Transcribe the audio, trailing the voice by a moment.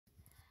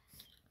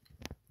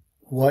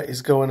What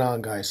is going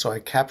on, guys? So I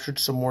captured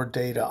some more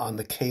data on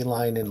the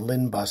K-line and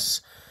LIN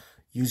bus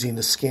using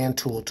the scan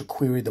tool to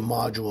query the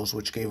modules,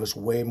 which gave us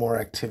way more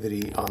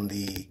activity on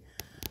the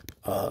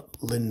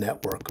LIN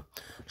network.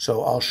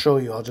 So I'll show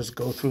you. I'll just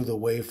go through the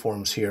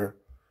waveforms here.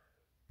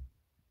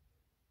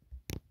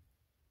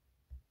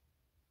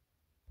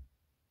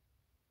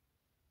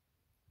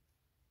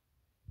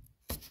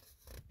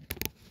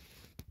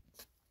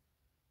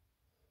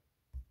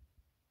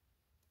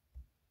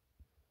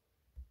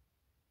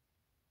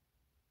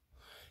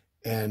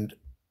 And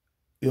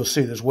you'll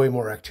see there's way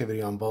more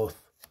activity on both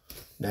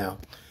now.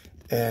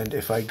 And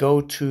if I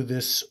go to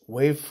this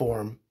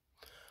waveform,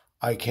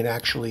 I can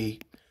actually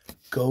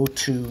go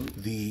to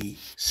the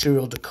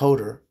serial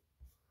decoder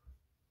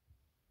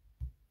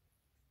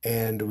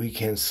and we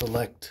can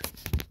select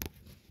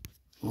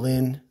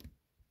LIN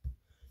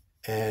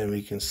and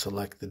we can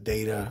select the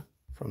data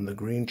from the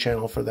green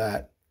channel for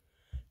that,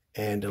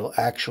 and it'll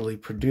actually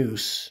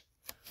produce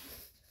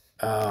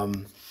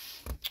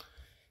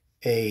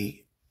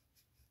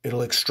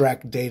it'll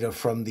extract data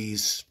from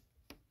these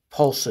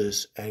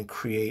pulses and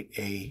create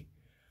a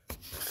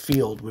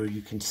field where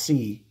you can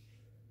see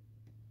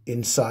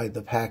inside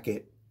the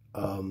packet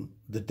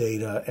the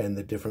data and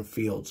the different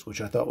fields, which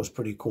I thought was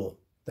pretty cool.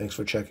 Thanks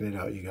for checking it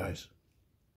out, you guys.